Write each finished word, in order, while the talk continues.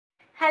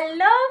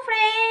Hello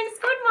friends,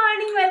 good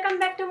morning, welcome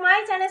back to my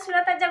channel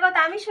সুলতার জগৎ।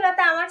 আমি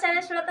সুলতা, আমার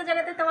চ্যানেল সুলতার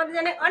জগতে তোমাদের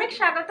জানাই অনেক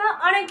স্বাগত,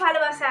 অনেক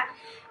ভালোবাসা।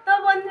 তো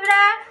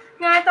বন্ধুরা,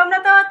 তোমরা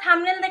তো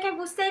থাম্বনেল দেখে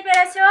বুঝতেই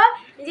পেরেছো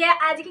যে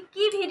আজকে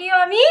কি ভিডিও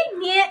আমি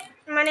নিয়ে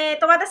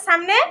তোমাদের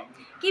সামনে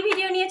কি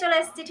ভিডিও নিয়ে চলে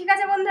এসেছি। ঠিক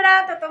আছে বন্ধুরা,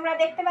 তো তোমরা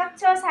দেখতে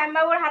পাচ্ছ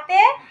শ্যামবাবুর হাতে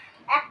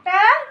একটা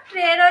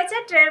ট্রে রয়েছে।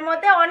 ট্রের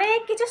মধ্যে অনেক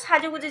কিছু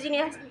সাজুগুজু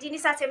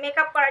জিনিস আছে,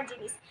 মেকআপ করার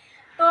জিনিস।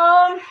 তো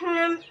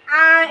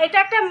এটা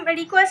একটা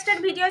রিকোয়েস্টেড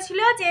ভিডিও ছিল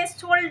যে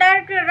shoulder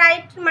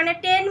right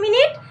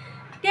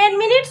 10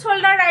 minute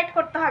shoulder right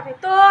করতে হবে।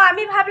 তো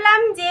আমি ভাবলাম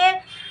যে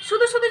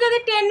শুধু যদি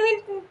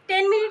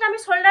 10 মিনিট আমি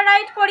শোল্ডার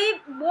রাইট করি,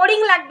 বোরিং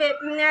লাগবে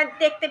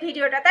দেখতে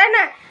ভিডিওটা, তাই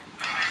না?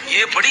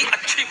 ये बड़ी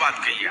अच्छी बात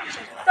कही आप।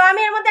 তো আমি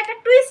এর মধ্যে একটা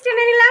টুইস্ট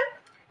এনে নিলাম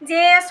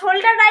যে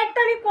শোল্ডার রাইট তো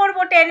আমি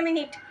করবো 10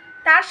 মিনিট,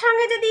 তার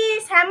সঙ্গে যদি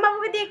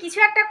শ্যামবাবুকে দিয়ে কিছু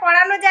একটা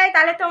করানো যায়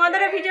তাহলে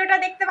তোমাদেরও ভিডিওটা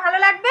দেখতে ভালো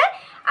লাগবে,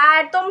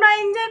 আর তোমরা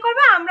এনজয়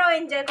করবে, আমরাও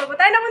এনজয় করবো,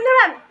 তাই না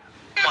বন্ধুরা?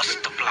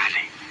 मस्त प्लान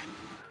है।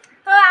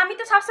 তো আমি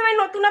তো সবসময়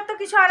নতুনত্ব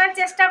কিছু আনার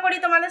চেষ্টা করি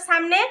তোমাদের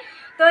সামনে।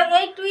 তো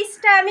এই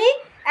টুইস্টটা আমি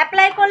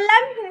অ্যাপ্লাই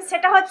করলাম,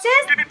 সেটা হচ্ছে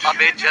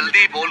अबे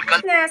जल्दी बोल कर।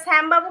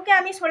 শ্যামবাবুকে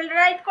আমি শোল্ডার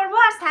রাইট করবো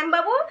আর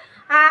শ্যামবাবু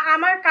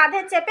আমার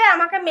কাঁধে চেপে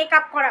আমাকে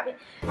মেকআপ করাবে।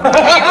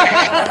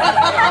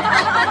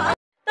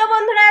 তো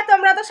বন্ধুরা,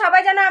 তোমরা তো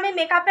সবাই জানো আমি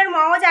মেকআপের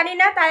মাও জানি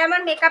না, তাই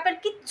আমার মেকআপের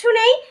কিচ্ছু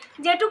নেই।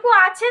 যেটুকু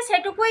আছে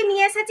সেটুকুই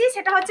নিয়ে এসেছি।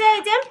 সেটা হচ্ছে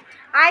এই যে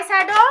আই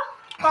শ্যাডো,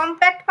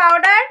 কম্প্যাক্ট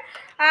পাউডার,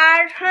 আর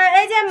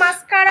এই যে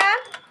মাস্কারা,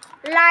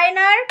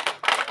 লাইনার,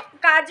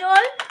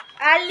 কাজল,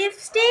 আর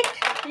লিপস্টিক,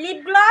 লিপ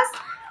গ্লস।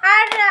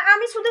 আর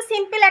আমি শুধু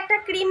সিম্পল একটা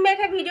ক্রিম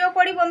মেখে ভিডিও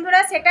করি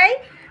বন্ধুরা, সেটাই।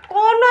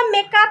 কোনো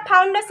মেকআপ,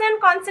 ফাউন্ডেশন,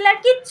 কনসিলার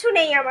কিচ্ছু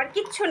নেই, আমার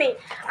কিচ্ছু নেই।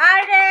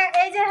 আর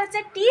এই যে হচ্ছে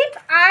টিপ,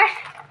 আর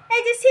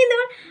এই যে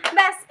সিঁদুর,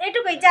 ব্যাস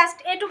এটুকুই, জাস্ট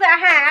এটুকু।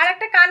 হ্যাঁ, আর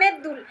একটা কানের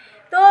দুল।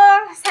 তো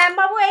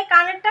শ্যামবাবু এই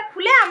কানেরটা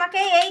খুলে আমাকে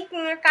এই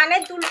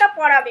কানের দুলটা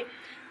পরাবে।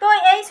 তো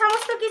এই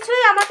সমস্ত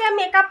কিছুই আমাকে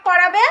মেকআপ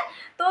করাবে।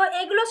 তো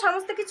এগুলো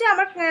সমস্ত কিছু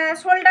আমার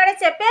শোল্ডারে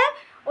চেপে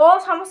ও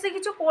সমস্ত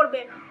কিছু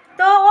করবে।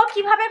 তো ও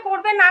কিভাবে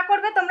করবে না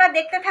করবে তোমরা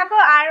দেখতে থাকো,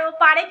 আর ও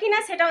পারে কিনা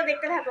সেটাও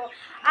দেখতে থাকো।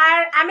 আর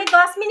আমি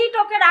 10 মিনিট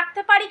ওকে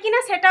রাখতে পারি কিনা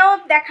সেটাও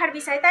দেখার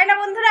বিষয়, তাই না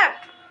বন্ধুরা?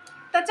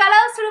 তো চলো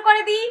শুরু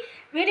করে দিই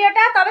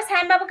ভিডিওটা। তবে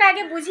শ্যামবাবুকে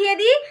আগে বুঝিয়ে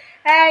দিই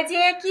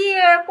যে কি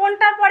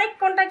কোনটার পরে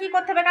কোনটা কি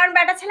করতে হবে, কারণ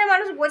বেটা ছেলে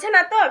মানুষ বোঝে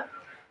না। তো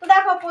তো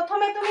দেখো,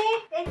 প্রথমে তুমি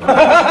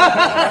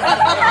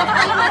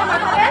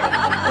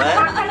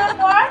মাখানোর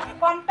পর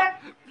কম্প্যাক্ট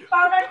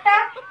পাউডারটা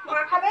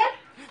মাখাবে।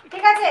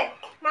 ঠিক আছে,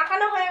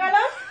 মাখানো হয়ে গেল।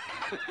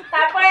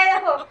 তারপরে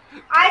দেখো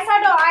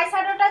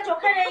আইশ্যাডোটা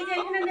চোখের এই যে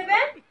এখানে দেবে,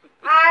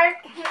 আর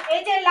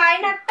এই যে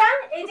লাইনারটা,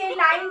 এই যে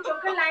লাইন,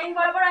 চোখের লাইন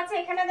বরাবর আছে,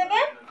 এখানে দেবে।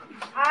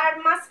 আর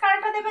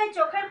মাস্কারাটা দেবে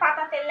চোখের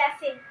পাতাতে,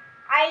 ল্যাসে,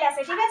 আই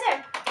ল্যাসে। ঠিক আছে,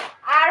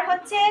 আর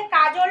হচ্ছে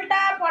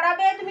কাজলটা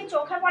পরাবে, তুমি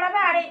চোখে পরাবে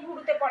আর এই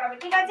ভুরুতে পরাবে।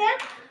 ঠিক আছে,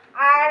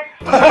 আর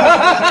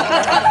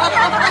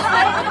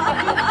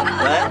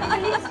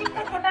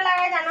লিপস্টিকটা ফোটা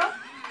লাগায় জানো,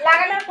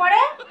 লাগানোর পরে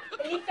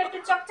লিপটা একটু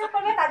চকচক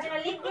করবে, তার জন্য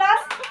লিপ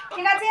গ্লস।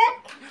 ঠিক আছে,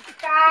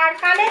 আর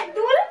কানের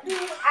দুল,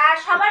 আর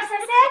সবার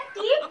শেষে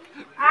টিপ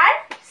আর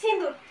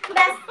সিঁদুর।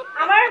 ব্যাস,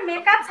 আমার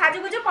মেকআপ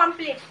সাজুগুজু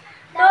কমপ্লিট।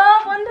 তো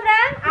বন্ধুরা,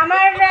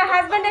 আমার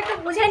হাজব্যান্ড একটু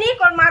বুঝে নিক,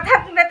 ওর মাথার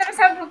ভেতরে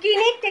সব ঢুকিয়ে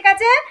নিক। ঠিক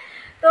আছে,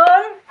 তো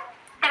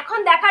এখন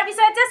দেখার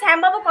বিষয় হচ্ছে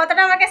শ্যামবাবু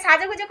কতটা আমাকে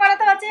সাজুগুজু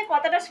করাতে পারছে,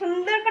 কতটা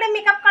সুন্দর করে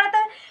মেকআপ করাতে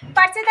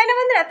পারছে, তাই না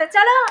বন্ধুরা? তো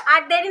চলো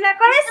আর দেরি না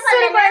করে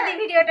শুরু করে দিই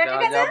ভিডিওটা।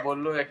 ঠিক আছে, যা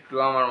বললো একটু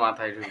আমার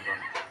মাথায় ঢুকলো।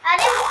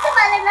 আরে বুঝতে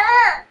পারলে না,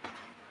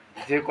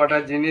 যে কটা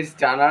জিনিস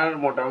জানার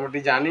মোটামুটি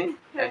জানি,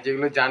 আর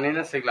যেগুলো জানি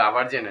না সেগুলো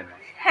আবার জেনে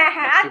নেয়। হ্যাঁ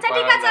হ্যাঁ, আচ্ছা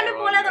ঠিক আছে, আমি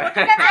বলে দেবো।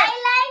 ঠিক আছে,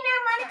 আইলাইনার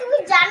মানে তুমি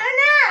জানো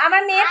না?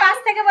 আমার মেয়ে পাশ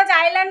থেকে বলছে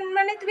আইলাইনার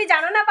মানে তুমি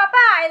জানো না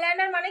পাপা?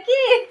 আইলাইনার মানে কি?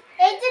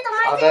 এই যে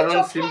তোমার সাধারণ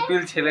সিম্পল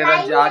ছেলেরা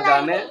যা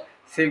জানে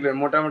সেগুলো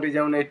মোটামুটি,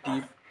 যেমন এই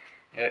টিপ,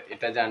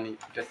 এটা জানি,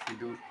 এটা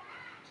সিঁদুর,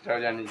 এটাও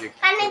জানি যে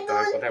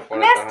কোথায়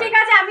পড়াতে বেশ হয়। ঠিক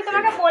আছে, আমি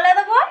তোমাকে বলে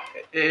দেবো।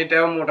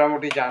 এটাও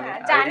মোটামুটি জানি।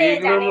 আর জানে,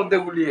 এইগুলোর জানে। মধ্যে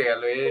গুলিয়ে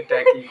গেল, এটা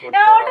কি করতে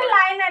ওটা হয়,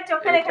 লাইনার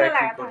চোখের এটা এখানে কি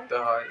লাগাতে হয়। করতে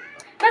হয়,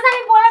 বেশ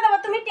আমি বলে দেবো,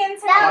 তুমি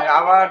টেনশন আমাকে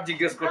আবার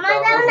জিজ্ঞেস করতে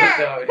হবে,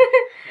 বলতে হবে।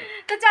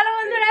 তো চলো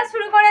বন্ধুরা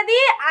শুরু করে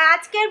দিই।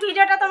 আজকের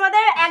ভিডিওটা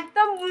তোমাদের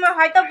একদম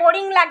হয়তো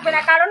বোরিং লাগবে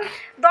না, কারণ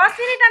 10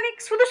 মিনিট আমি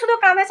শুধু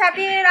কাঁধে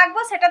চাপিয়ে রাখবো,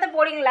 সেটাতে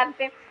বোরিং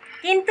লাগবে।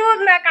 কিন্তু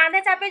কাঁধে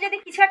চাপিয়ে যদি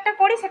কিছু একটা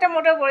করি সেটা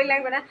মোটেও বোরিং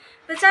লাগবে না।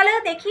 তো চলো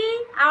দেখি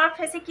আমার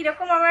ফেসে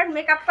কীরকম আমার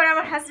মেকআপ করে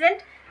আমার হাজব্যান্ড।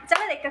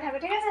 চলো দেখতে থাকো।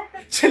 ঠিক আছে,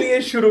 चलिए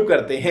शुरू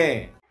करते हैं।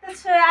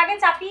 তো আগে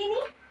চাপিয়ে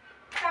নিই।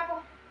 চাপো,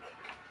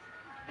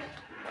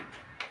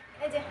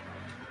 এই যে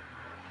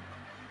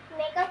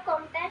মেকআপ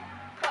কম্প্যাক্ট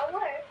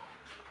পাউডার।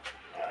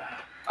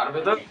 পারবে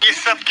তো? ये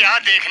सब क्या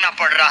देखना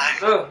पड़ रहा है।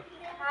 তো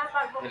হ্যাঁ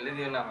পারবো। ফেলে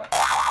দিও না আবার।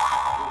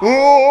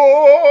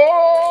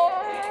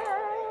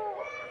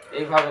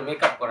 এইভাবে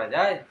মেকআপ করা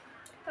যায়?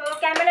 তো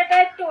ক্যামেরাটা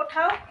একটু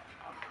ওঠাও।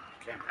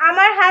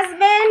 আমার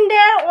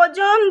হাজবেন্ডের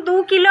ওজন 2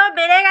 কিলো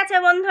বেড়ে গেছে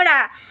বন্ধুরা।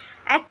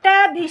 একটা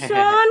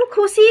ভীষণ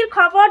খুশির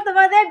খবর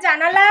তোমাদের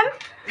জানালাম।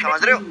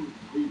 समझ रहे हो,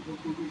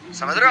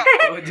 समझ रहे हो।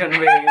 ওজন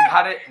বেড়ে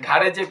গেছে,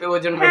 ঘাড়ে চেপে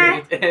ওজন বেড়ে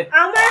গেছে।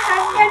 আমার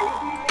হাজবেন্ড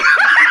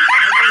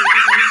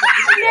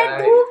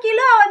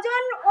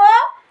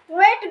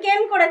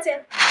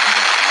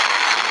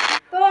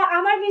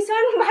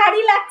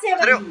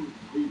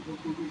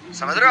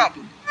समझ रहे हो आप?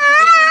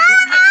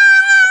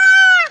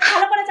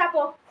 ভালো করে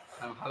চাপো।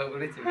 আমি ভালো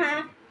করে চেপেছি।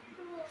 হ্যাঁ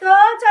তো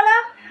চলো,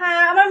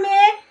 হ্যাঁ আমার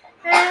মেয়ে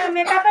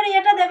মেকআপের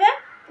ইয়েটা দেবে।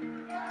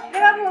 দে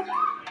বাবু,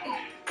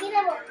 কি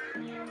দেবো?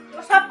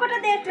 সবকটা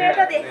দে,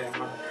 ট্রেটা দে।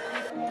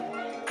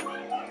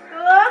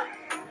 তো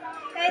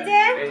এই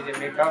যে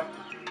মেকআপ,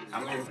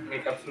 আমি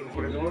মেকআপ শুরু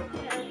করে দেবো।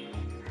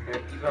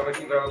 কিভাবে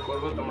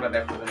করবো তোমরা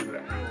দেখো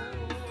বন্ধুরা।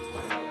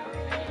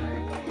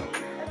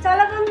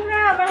 চলো বন্ধুরা,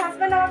 আমার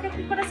হাজবেন্ড আমাকে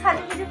কি করে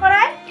সাজুগুজু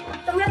করায়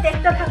তোমরা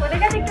দেখতে থাকো,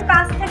 ঠিক আছে? একটু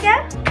কাছ থেকে,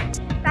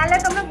 তাহলে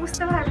তোমরা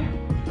বুঝতে পারবে।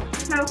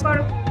 নাও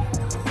করো,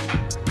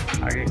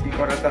 আগে কি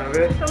করাতে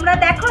হবে? তোমরা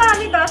দেখো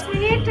আমি 10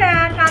 মিনিট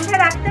কাঁধে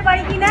রাখতে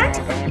পারি কিনা।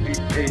 মোটামুটি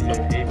এই যে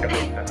এইটা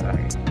করতে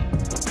হবে।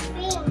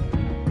 ক্রিম,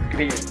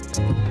 ক্রিম,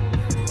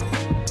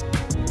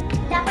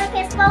 তারপর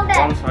ফেস পাউডার।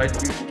 কম সয়েল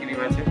ক্রিম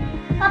আছে।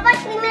 পাপা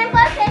ক্রিমের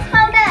পর ফেস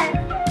পাউডার।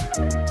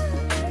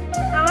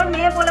 আমার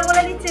মেয়ে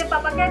বলে দিচ্ছে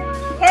পাপাকে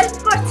হেল্প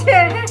করছে।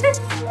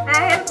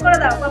 হ্যাঁ হেল্প করে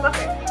দাও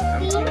পাপাকে।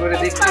 আমি কি করে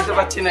দেখতে তো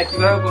পাচ্ছি না,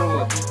 কিভাবে করবো?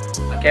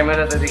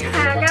 ক্যামেরাতে দেখে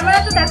হ্যাঁ ক্যামেরা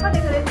তো দেখো,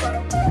 দেখে করো।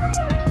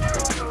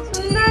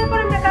 সুন্দর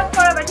করে মেকআপ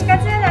করাবে, ঠিক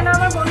আছে? যেন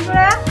আমার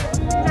বন্ধুরা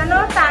যেন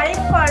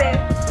তারিফ করে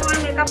তোমার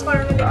মেকআপ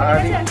করানো দেখে, আর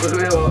ঠিক আছে?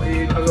 করবে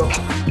এইভাবে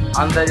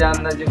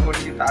আন্দাজে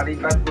করছি, তারই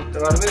কাজ করতে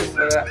পারবে,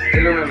 সেটা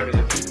এলোমেলো হয়ে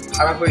যাবে,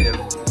 খারাপ হয়ে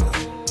যাবে।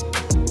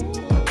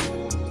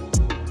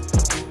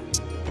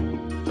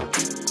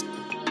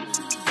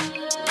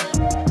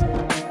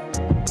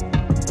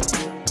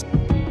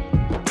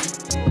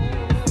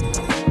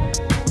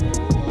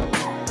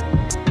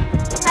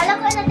 ভালো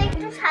করে যাতে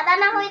একটু সাদা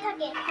না হয়ে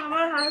থাকে।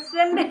 আমার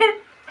হাজবেন্ডের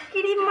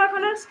ক্রিম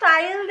মাখানোর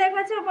স্টাইল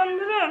দেখেছো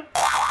বন্ধুরা?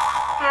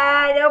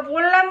 হ্যাঁ যা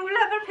বললাম বলে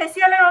আবার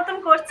ফেসিয়ালের মতন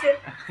করছে।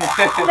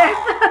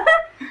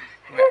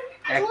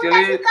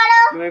 অ্যাকচুয়ালি ঠিক করো।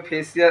 তুমি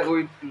ফেসিয়াল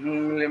ওই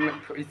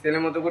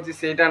ফেসিয়ালের মতো করছি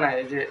সেটা না,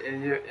 এই যে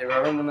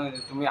এভাবে মনে হয়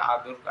যে তুমি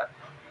আদর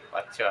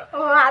পাচ্ছ।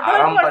 ও আদর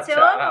আরাম করছে, পাচ্ছে,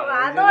 ও আরাম। ওই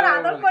আদর জন্য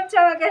আদর বলছি। করছে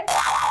আমাকে।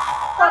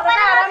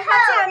 কতটা আরাম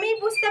পাচ্ছে আমি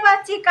বুঝতে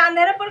পারছি,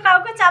 কানের উপর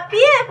কাউকে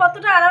চাপিয়ে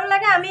কতটা আরাম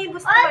লাগে আমি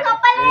বুঝতে ওই পারি।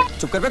 কপালে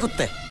चुप कर बे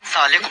कुत्ते।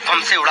 साले को बम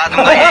से उड़ा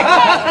दूंगा।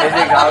 এই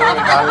যে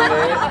গালের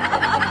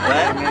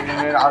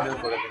আদর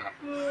করে দিলাম।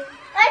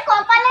 ওই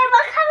কপালের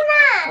মাখাও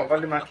না,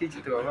 কপালে মাখিয়েছি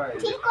তো বাবা, এই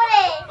যে। ঠিক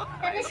করে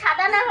যাতে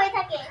সাদা না হয়ে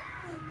থাকে।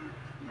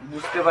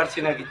 বুঝতে পারছি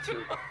না কিচ্ছু,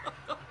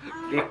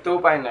 দেখতেও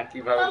পাই না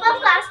কিভাবে বাবা করবো।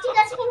 প্লাস্টিক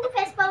আছে কিন্তু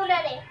ফেস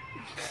পাউডারে।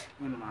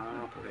 মা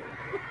পড়ে গেল।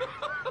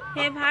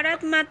 हे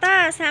भारत माता,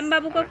 श्याम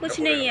बाबू को कुछ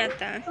नहीं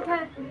आता।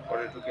 কোথায়?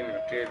 পরে ঢুকে নিও,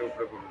 ট্রের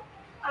উপরে পড়লো।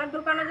 আর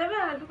ঢুকানো যাবে?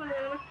 আর ঢুকানো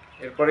যাবে না।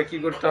 এরপরে কি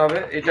করতে হবে?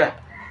 এটা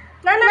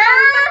না না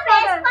না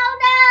face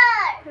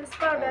powder. Face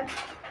powder.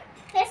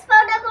 Face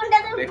powder কোনটা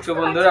তুমি দেখছো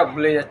বন্ধুরা,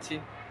 ভুলে যাচ্ছি।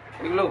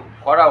 এগুলো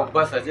করা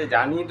অভ্যাস আছে,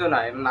 জানি তো না,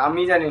 এর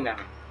নামই জানি না।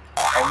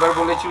 একবার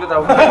বলেছিল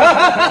তাও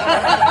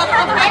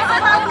ফেস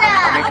পাউডার।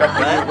 মেকআপ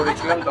ভিডিও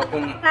করেছিলাম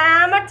তখন। হ্যাঁ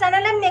আমার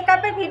চ্যানেলে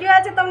মেকআপের ভিডিও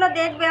আছে, তোমরা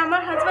দেখবে।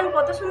 আমার হাজবেন্ড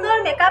কত সুন্দর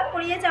মেকআপ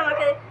করিয়েছে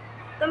আমাকে,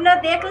 তোমরা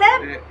দেখলে।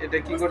 এটা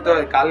কি করতে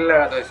হয়? গালে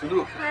লাগাতে হয় শুধু?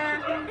 হ্যাঁ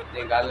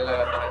যে গালে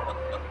লাগাতে হয়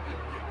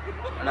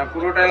না,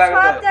 পুরোটাই লাগাতে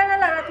সব হয়? জায়গায়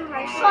লাগাতে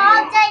হয়।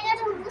 সব জায়গায়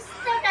তুমি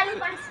বুঝতে টানি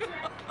পারছি না।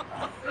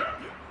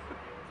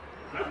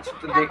 কিছু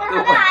তো তারপর দেখতেও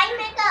হবে পাই। Eye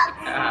makeup.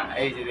 হ্যাঁ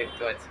এই যে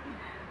দেখতে পাচ্ছি।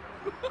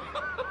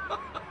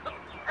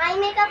 আই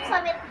মেকআপ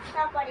হবে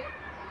তারপরে।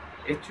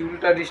 এই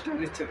চুলটা ডিস্টার্ব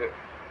দিচ্ছে তো,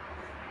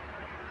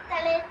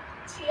 তাহলে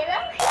ছিঁড়ে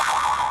দাও।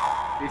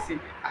 বেশি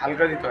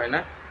হালকা দিতে হয় না?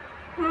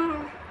 হুম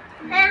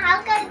হ্যাঁ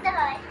হালকা দিতে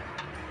হয়।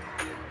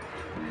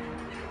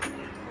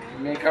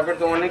 মেকআপের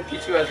তো অনেক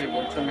কিছু আছে,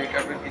 বলছো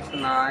মেকআপের কিছু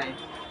নাই,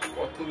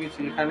 কত কিছু।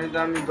 এখানে তো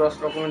আমি 10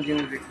 রকমের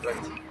জিনিস দেখতে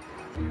পাচ্ছি।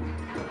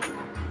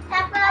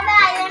 তারপর হবে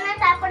আইলাইনার,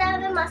 তারপরে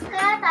হবে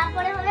মাস্কারা,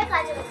 তারপরে হবে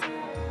কাজল।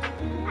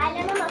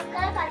 আইলাইনার,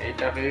 মাস্কারা, কাজল।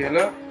 এটা হয়ে গেল।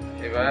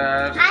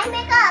 এবার আই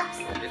মেকআপ।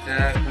 এটা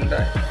কোনটা?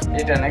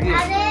 এটা নাকি?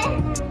 আরে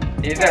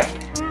এটা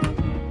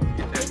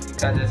এটা কি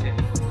কাজ আছে?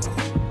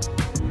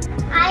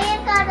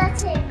 আইয়ের কাজ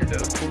আছে। এটা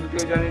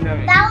খুলতেও জানি না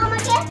আমি। দাও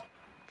আমাকে।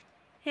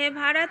 हे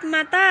भारत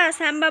माता,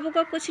 श्याम बाबू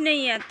को कुछ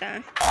नहीं आता।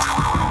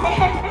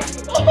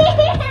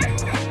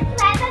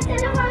 লাইটার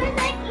ছিল মনে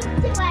হয়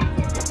কিচ্ছু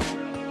পারছে না।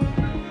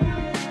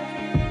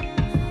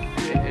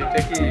 এটা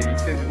কি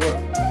রিসে দিব?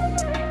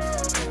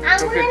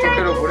 আঙুলে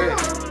চোখের না উপরে?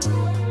 কিন্তু।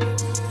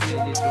 এই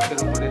যে চোখের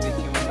উপরে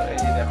দিচ্ছি বন্ধুরা, এই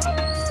যে দেখো।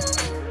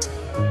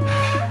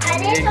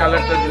 আরে এই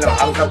কালারটা দিলাম,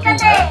 হালকা পিঙ্ক।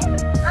 চোখে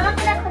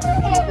আমাকে দেখো,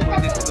 চোখে উপর এদিকে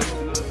দিতে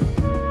হচ্ছিল।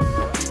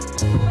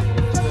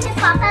 চোখে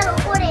পাতার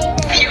উপরে।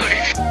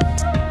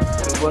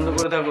 চোখ বন্ধ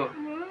করে থাকো।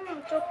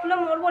 চোখ খুলে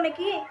মরবো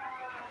নাকি?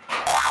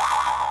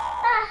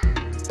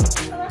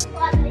 আমার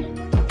কল নেই।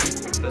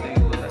 চোখটা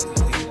দেখি কোথায়।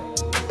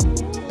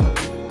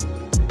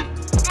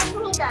 এক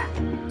মিনিট দাঁড়া।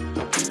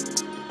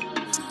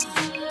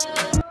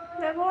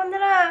 দেখো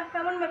বন্ধুরা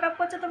কেমন মেকআপ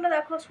করছে, তোমরা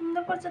দেখো।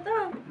 সুন্দর করছে তো?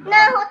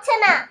 না হচ্ছে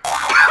না।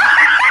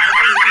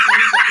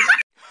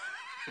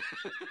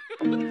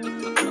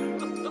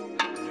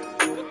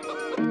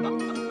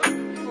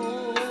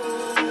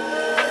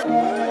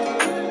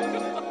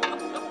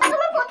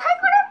 তুমি কোথায়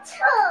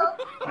করাচ্ছো?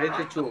 এই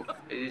তো চোখ,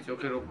 এই যে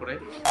চোখের উপরে,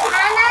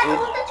 না না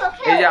তুমি তো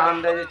চোখে এই যে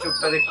আন্দাজে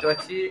চোখটা দেখতে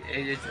পাচ্ছি,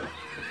 এই যে চোখ,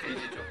 এই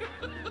যে চোখ,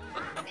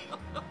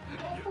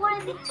 পরে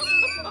দিচ্ছি।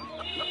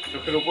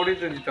 চোখের উপরেই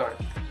তো দিতে হয়।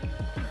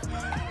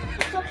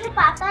 চোখের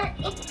পাতার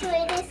একটু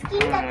এই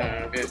স্কিনটাতে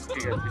বেশ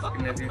ঠিক আছে,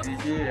 স্কিনে দিয়ে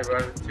দিয়েছি। এবার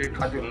হচ্ছে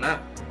কাজল না,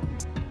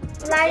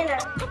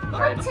 লাইনার।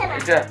 হচ্ছে না।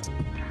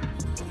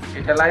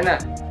 এটা লাইনার,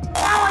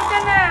 না ওইটা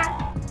না,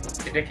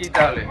 এটা কি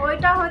তাহলে?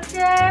 ওইটা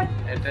হচ্ছে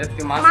এটা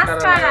কি মাস্কারা।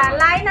 মাস্কারা?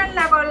 লাইনার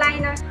লাগাও,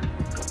 লাইনার।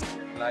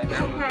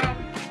 লাইনার। হ্যাঁ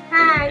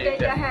হ্যাঁ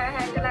এটা হ্যাঁ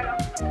হ্যাঁ এটা লাগাও।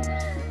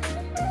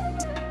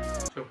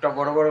 চোখটা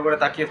বড় বড় করে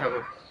তাকিয়ে থাকো।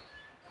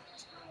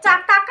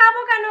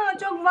 তাকাবো কেন,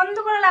 চোখ বন্ধ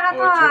করে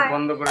লাগাতে ও, চোখ হয়।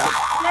 বন্ধ করে।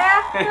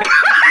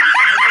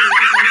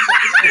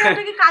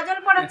 ওটা কি কাজল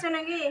পড়াচ্ছে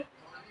নাকি?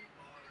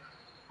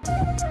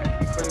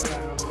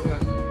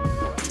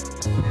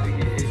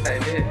 এই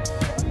সাইডে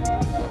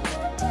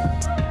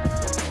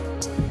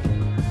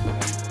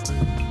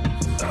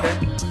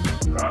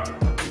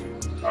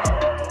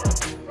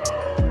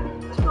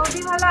ছবি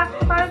ভালো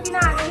আঁকতে পারো কিনা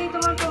আজকেই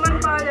তোমার প্রমাণ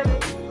পাওয়া যাবে।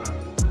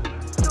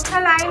 চোখে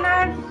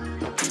লাইনার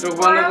চোখ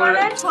বন্ধ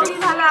করে, ছবি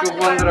ভালো চোখ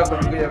বন্ধ রাখো,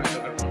 ঢুকে যাবে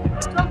চোখের মধ্যে।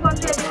 চোখ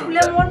বন্ধ আছে,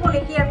 খুলে মরবো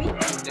নাকি আমি?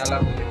 জ্বালা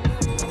করে।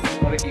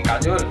 পরে কি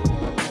কাজল?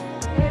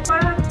 এরপর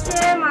হচ্ছে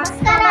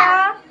মাস্কারা,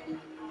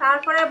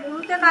 তারপরে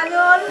বুড়ুতে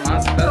কাজল,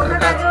 চোখে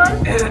কাজল,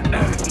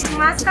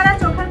 মাস্কারা,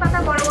 চোখের পাতা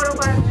বড় বড়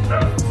করা।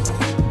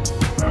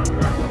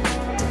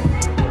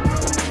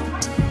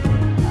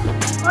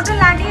 ওটা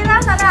লাগিয়ে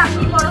দাও, তাহলে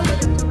আপনি বড় হয়ে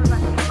যাবেন চোখের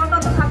পাতা। তোমাকে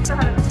অত ভাবতে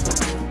হবে না।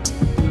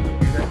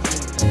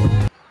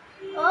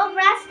 ও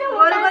ব্রাশটা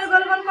গোল গোল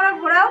গোল গোল করে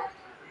ঘোরাও,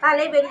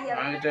 তাহলেই বেরিয়ে যাবে।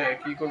 আমি এটা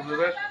কি করবো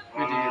এবার?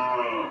 বেরিয়ে গেছে।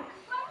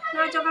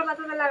 নয় চোখের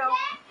পাতাতে লাগাও,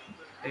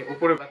 এই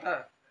উপরে পাতা।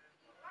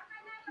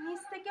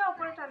 নিচ থেকে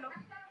ওপরে টানো।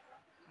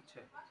 আচ্ছা,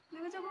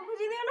 দেখো চোখ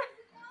খুঁজে দিও না।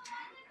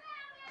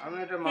 আমি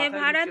এটা हे মাথায়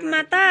भारत দিচ্ছি না।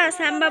 माता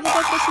श्याम बाबू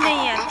को कुछ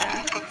नहीं आता।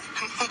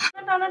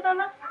 টানো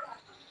টানো।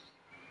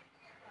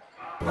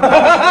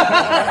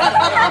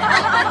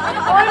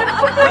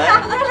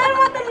 ওইরকম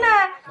মতন না,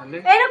 তাহলে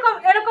এরকম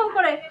এরকম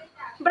করে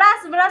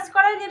ব্রাশ ব্রাশ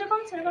করে যেরকম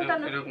সেরকম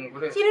টানো। এরকম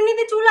করে।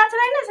 চিরুনিতে চুল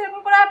আঁচড়াই না, সেরকম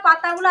করে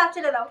পাতাগুলো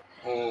আঁচড়ে দাও।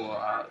 ও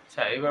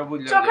আচ্ছা, এবার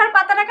বুঝলাম। চোখের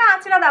পাতাটাকে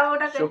আঁচড়ে দাও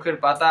ওটাতে। চোখের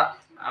পাতা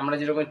আমরা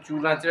যেরকম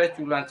চুল আঁচড়াই,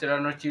 চুল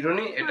আঁচড়ানোর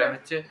চিরুনি, এটা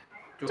হচ্ছে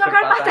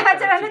চোখের পাতা আঁচড়ানো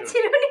আঁচড়ানোর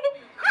চিরুনি। চিরুনি।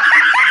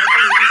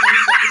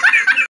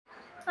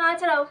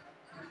 আঁচড়াও।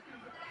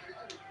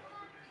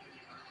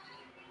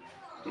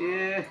 এ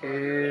হে,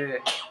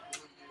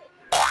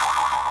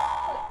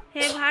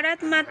 हे भारत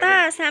माता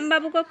श्याम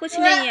बाबू को कुछ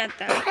नहीं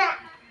आता।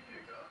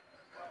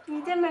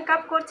 নিজে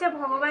মেকআপ করছে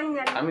ভগবান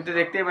জানে। আমি তো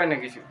দেখতেই পাই না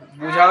কিছু,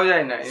 বোঝাও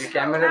যায় না। এই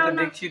ক্যামেরাতে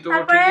দেখছি তো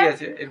ঠিকই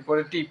আছে,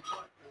 এরপরে টিপ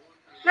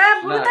না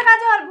ভুরুতে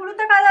কাজল,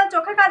 ভুরুতে কাজল,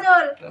 চোখে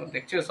কাজল।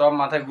 দেখছো সব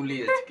মাথায়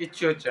গুলিয়ে যাচ্ছে,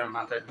 কিচ্ছু হচ্ছে না,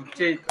 মাথায়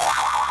ঢুকছেই তো।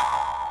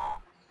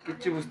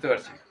 কিচ্ছু বুঝতে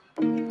পারছি না।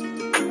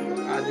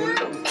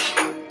 কাজলটা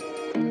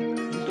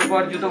জুতো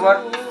পর, জুতো পর।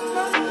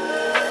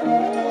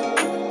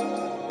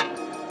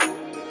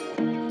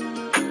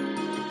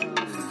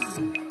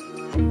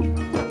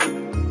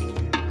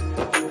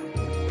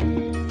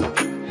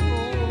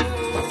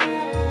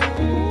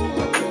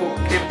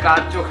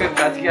 চোখের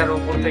কাজ কি আর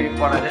উপর থেকে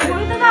করা যায়?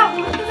 ভুরুতে দাও,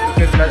 ভুরুতে দাও।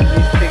 চোখের কাজ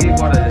নিচ থেকেই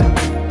করা যায়।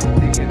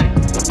 দেখে দেখে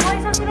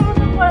মহিষাসুরের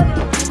মতন করে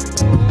দেবো।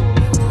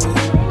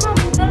 এই মা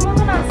ভূতের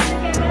মতন আসছে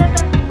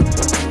ক্যামেরাটা।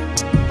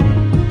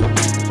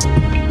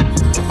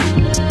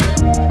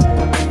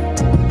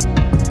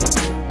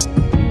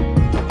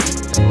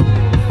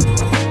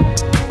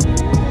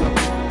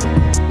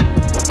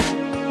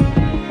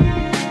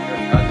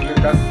 কাজলের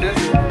কাজ শেষ।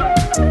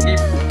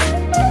 টিপ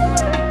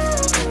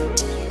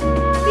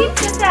টিপ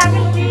শেষে আগে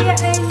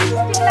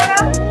লিপস্টিক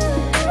লাগাও।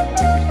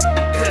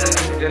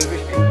 জেল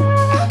বৃষ্টি।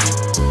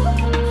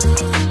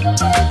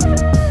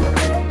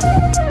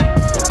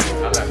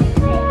 কালার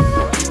ভূতের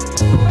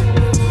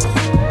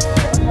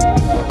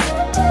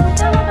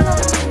মতন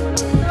আসছে।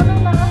 লাগাও,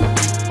 লাগাও।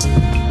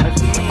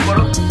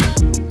 বড়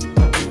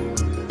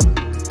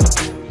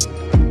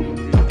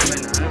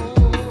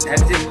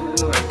অ্যাডজাস্ট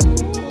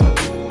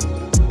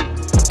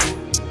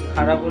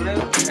খারাপ হলে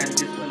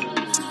অ্যাডজাস্ট করে নেবে।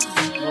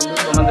 বন্ধু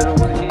তোমাদেরও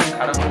বলছি,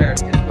 খারাপ হলে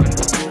অ্যাডজাস্ট করে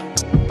নেবে।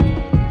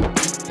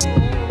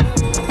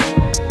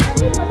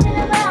 আমি বলতে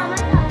দেবো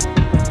আমার কাজ।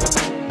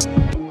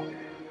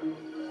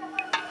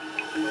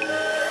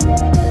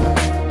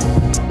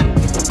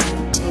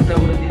 ওটা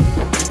বলে দিই।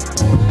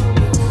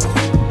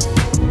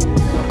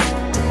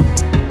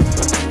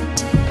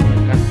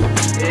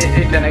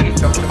 এইটা নাকি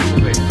চকচক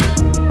করবে।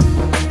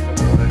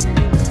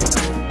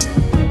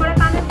 এরপরে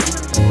কানে দুল,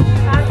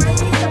 তারপরে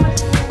টিপটা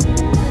বসে।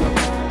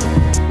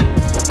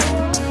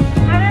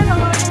 আরে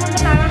তোমার মধ্যে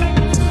লাগানো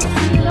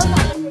দিলেও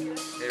ভালো হয়ে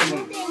যাবে। এরকম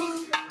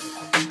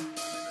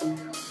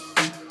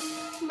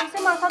বসে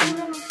মাথা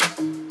তুলে নি।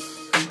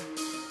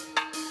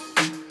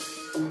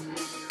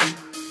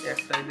 এক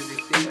সাইডে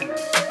দেখতেই পাই না।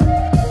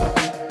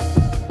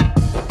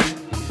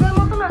 ভূতের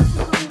মতন আসছে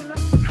ছবিগুলো।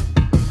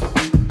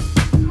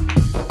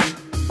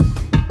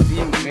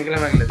 দিন মেঘলা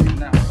মেঘলা দিন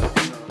না,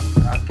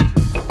 আর কিছু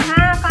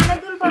হ্যাঁ কানে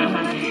দুল পরো,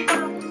 কানে দুল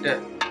পরো। এটা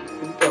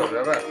তুলতে হবে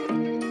আবার।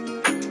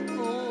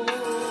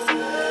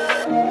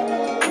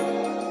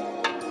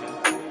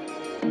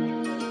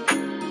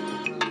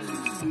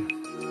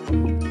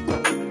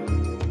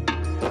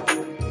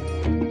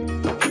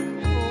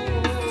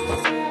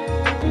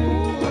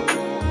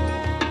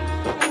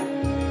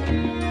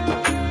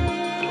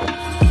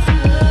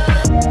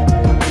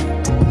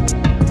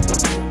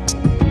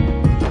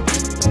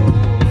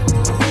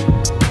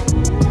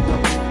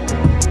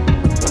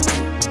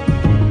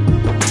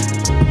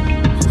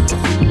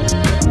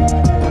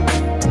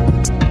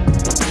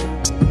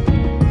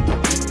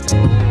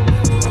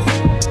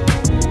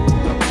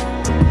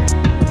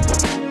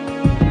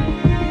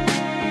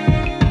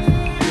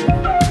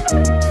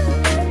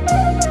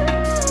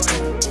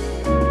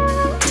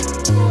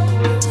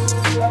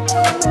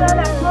 বন্ধুরা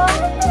দেখো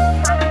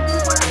কানের দুল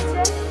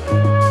পরাচ্ছে।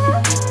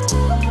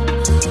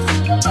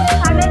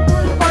 কানের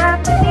দুল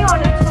পরাতেই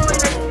অনেক সময়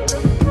লাগছিল।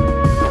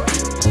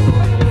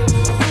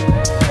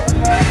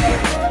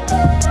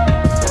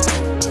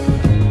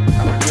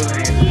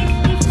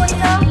 টিপ করে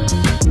দাও।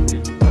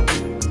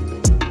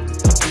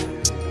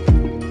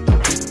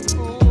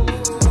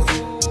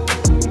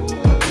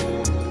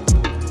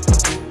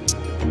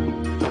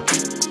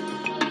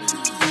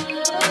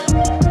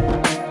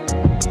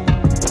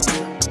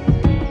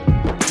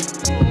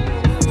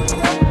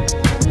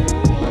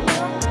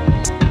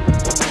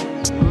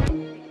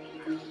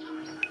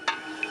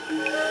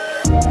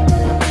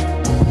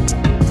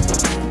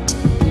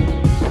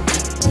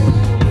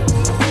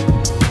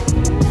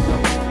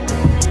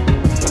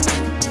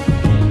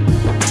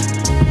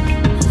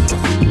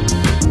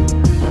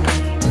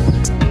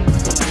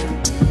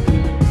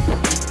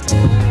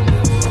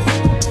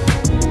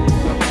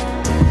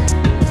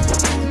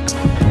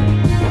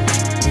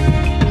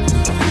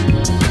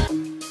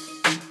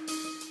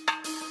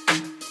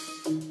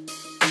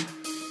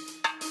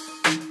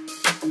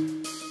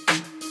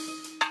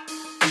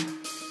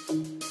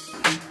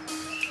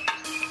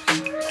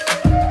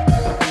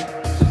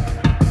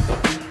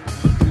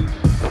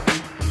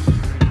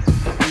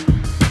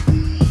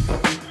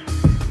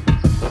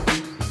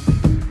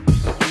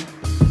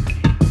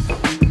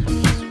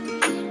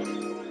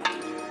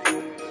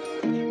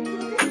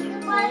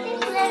 পরাতে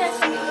ভুলে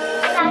গেছো।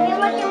 আগে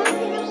আমার কেমন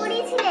সিঁদুর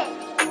পরিয়েছিলে?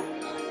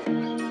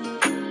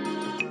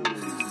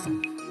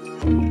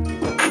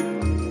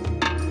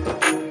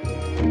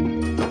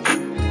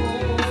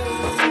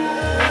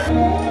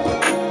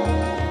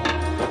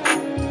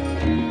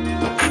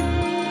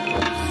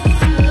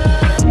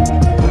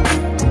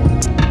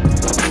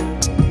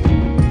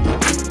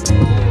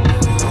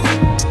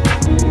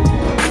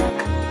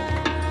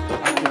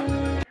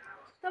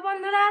 তো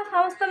বন্ধুরা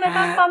সমস্ত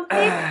মেকআপ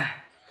কমপ্লিট।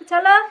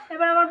 চলো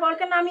এবার আমার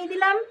বরকে নামিয়ে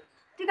দিলাম।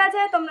 ঠিক আছে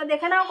তোমরা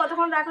দেখে নাও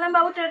কতক্ষণ রাখলাম।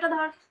 বাবু ট্রেটা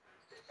ধর,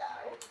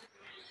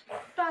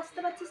 একটু আসতে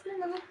পারছিস না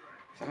বাবু?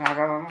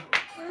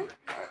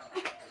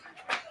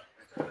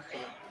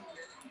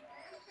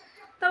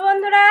 তো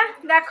বন্ধুরা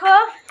দেখো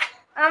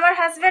আমার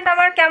হাজবেন্ড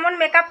আমার কেমন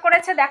মেকআপ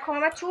করেছে। দেখো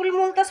আমার চুল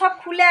মুল তো সব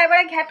খুলে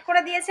একবারে ঘ্যাট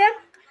করে দিয়েছে।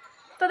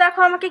 তো দেখো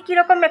আমাকে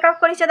কীরকম মেকআপ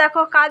করেছে।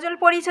 দেখো কাজল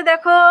পরিয়েছে,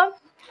 দেখো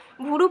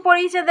ভুরু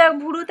পরিয়েছে,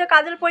 ভুরুতে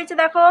কাজল পরিয়েছে,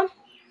 দেখো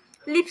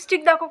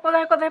লিপস্টিক দেখো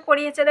কোথায় কোথায়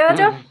পরিয়েছে,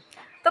 দেখেছো?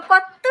 তো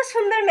কত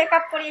সুন্দর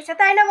মেকআপ করিয়েছে,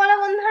 তাই না বলো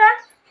বন্ধুরা?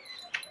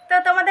 তো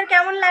তোমাদের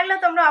কেমন লাগলো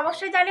তোমরা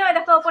অবশ্যই জানিও।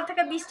 দেখো ওপর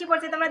থেকে বৃষ্টি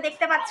পড়ছে, তোমরা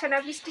দেখতে পাচ্ছ না,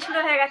 বৃষ্টি শুরু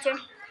হয়ে গেছে।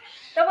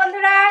 তো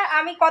বন্ধুরা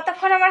আমি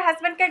কতক্ষণ আমার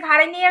হাজব্যান্ডকে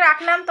ঘাড়ে নিয়ে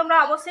রাখলাম তোমরা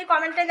অবশ্যই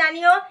কমেন্টে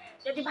জানিও।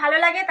 যদি ভালো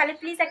লাগে তাহলে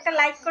প্লিজ একটা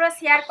লাইক করো,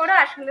 শেয়ার করো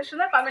আর সুন্দর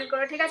সুন্দর কমেন্ট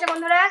করো। ঠিক আছে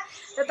বন্ধুরা?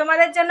 তো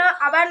তোমাদের জন্য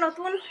আবার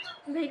নতুন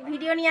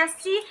ভিডিও নিয়ে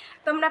আসছি।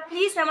 তোমরা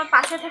প্লিজ আমার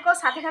পাশে থেকো,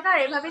 সাথে থাকো আর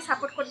এভাবেই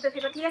সাপোর্ট করতে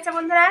থেকো। ঠিক আছে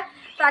বন্ধুরা?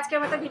 তো আজকের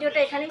মতো ভিডিওটা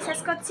এখানেই শেষ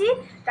করছি।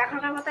 তো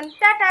এখনকার মতন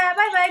tata,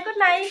 bye bye, good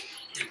night,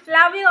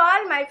 love you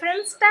all my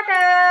friends,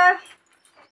 tata.